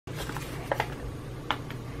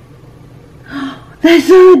That's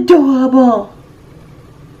so adorable.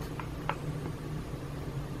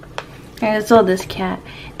 I just saw this cat,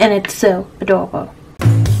 and it's so adorable.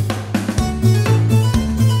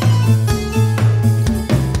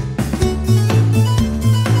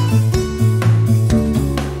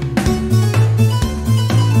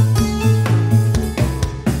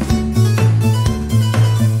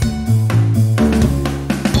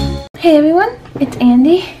 Hey everyone, it's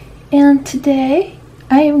Andy, and today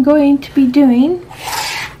I am going to be doing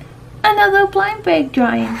another blind bag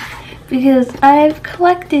drawing because I've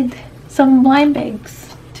collected some blind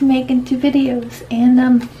bags to make into videos,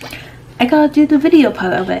 and I gotta do the video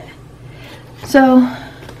part of it. So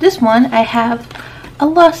this one I have a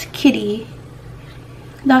Lost Kitties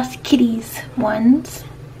ones,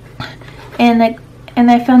 and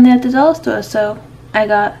I found it at the dollar store, so I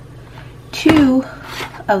got 2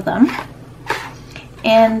 of them,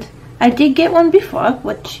 and I did get one before,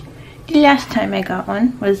 which the last time I got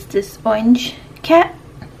one was this orange cat,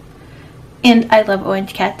 and I love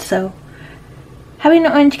orange cats, so having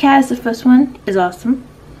an orange cat as the first one is awesome.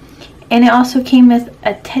 And it also came with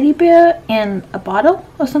a teddy bear and a bottle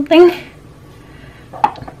or something.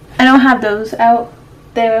 I don't have those out,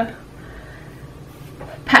 they're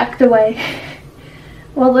packed away.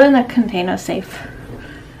 Well, they're in a container safe,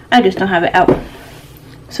 I just don't have it out.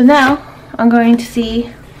 So now I'm going to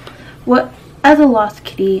see what other Lost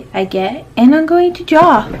Kitty I get, and I'm going to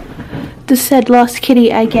draw the said Lost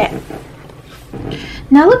Kitty I get.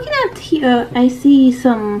 Now looking at here, I see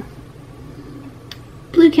some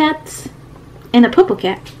blue cats and a purple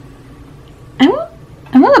cat. I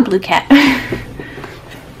want a blue cat.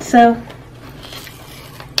 So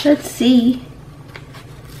let's see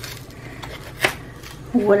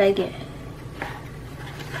what I get.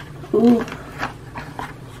 Ooh.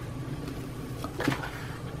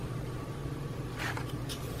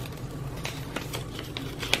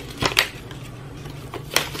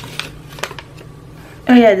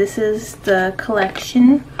 Oh yeah, this is the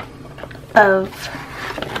collection of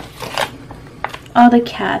all the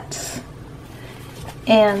cats,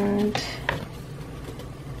 and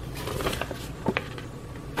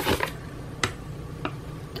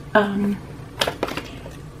some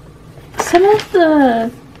of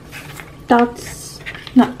the dots,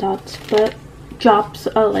 not dots, but drops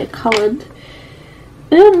are like colored.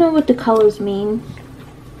 I don't know what the colors mean,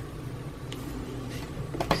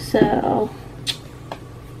 so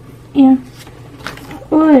yeah.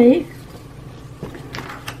 Alright.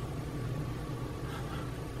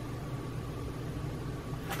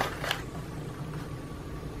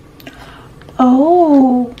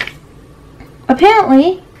 Oh,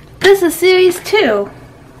 apparently this is series 2.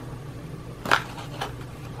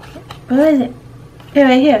 Where is it? Here,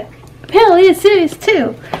 right here. Apparently it's series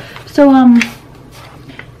 2. So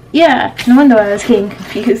yeah, no wonder I was getting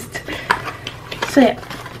confused. So yeah,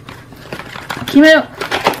 came out.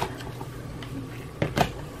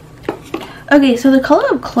 Okay, so the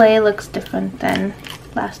color of clay looks different than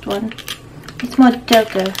last one. It's more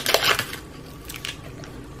darker.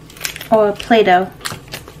 Or Play-Doh.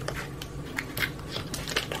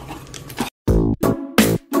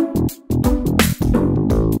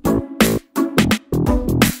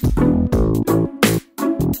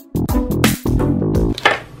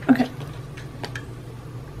 Okay.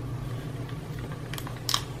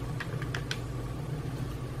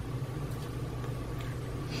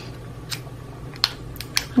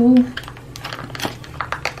 Ooh.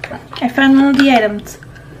 I found one of the items.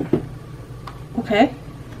 Okay.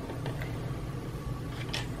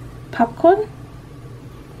 Popcorn,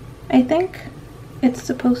 I think it's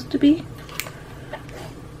supposed to be.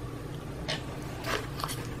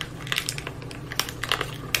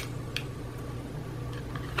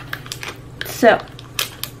 So,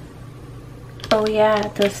 oh yeah,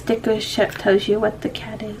 the sticker tells you what the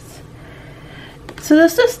cat is. So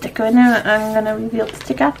there's a sticker in there. I'm gonna reveal the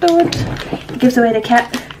sticker afterwards. It gives away the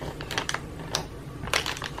cat.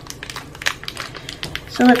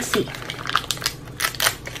 So let's see.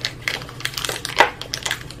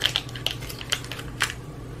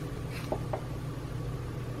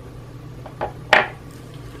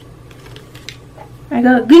 I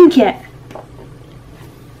got a green cat.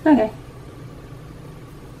 Okay.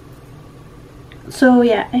 So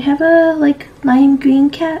yeah, I have a like lime green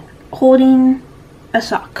cat holding a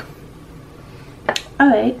sock.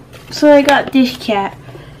 Alright, so I got this cat.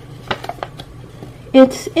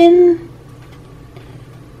 It's in,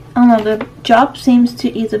 I don't know, the drop seems to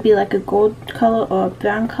either be like a gold color or a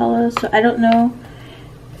brown color, so I don't know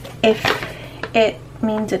if it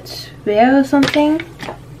means it's rare or something.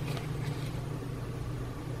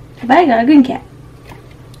 But I got a green cat.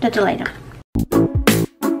 That's all I know.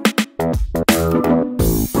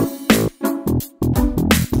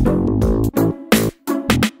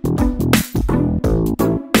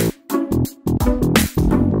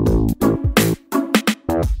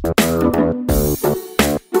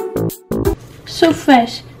 So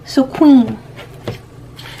fresh, so clean.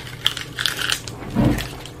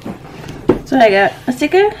 So I got a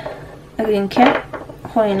sticker, a green cat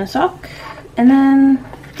holding a sock, and then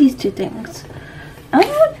these two things. I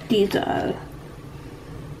don't know what these are.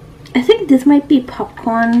 I think this might be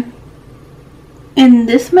popcorn, and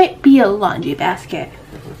this might be a laundry basket.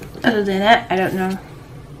 Other than that, I don't know.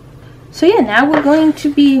 So yeah, now we're going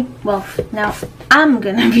to be, well, now I'm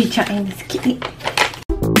gonna be trying this kitty.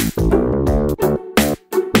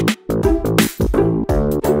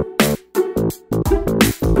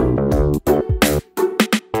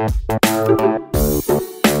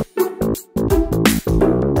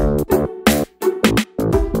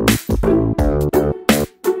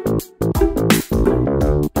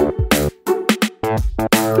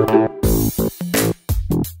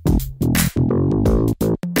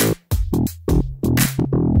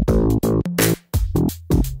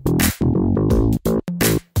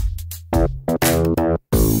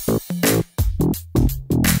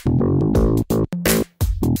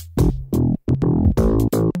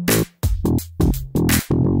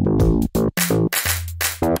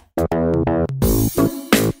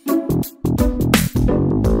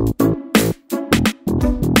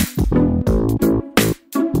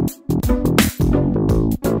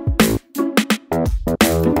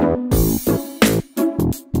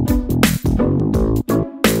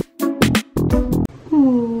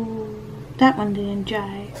 That one didn't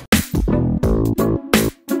dry.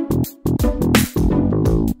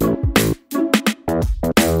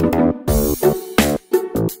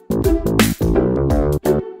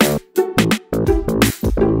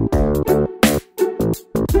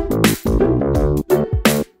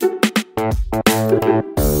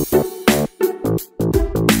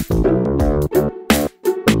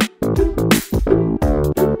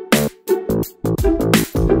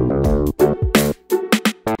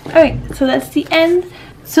 Alright, so that's the end.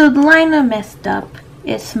 So the liner messed up.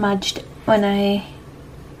 It smudged when I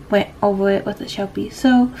went over it with a Sharpie.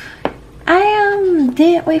 So I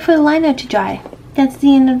didn't wait for the liner to dry. That's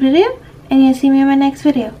the end of the video, and you'll see me in my next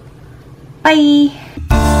video. Bye!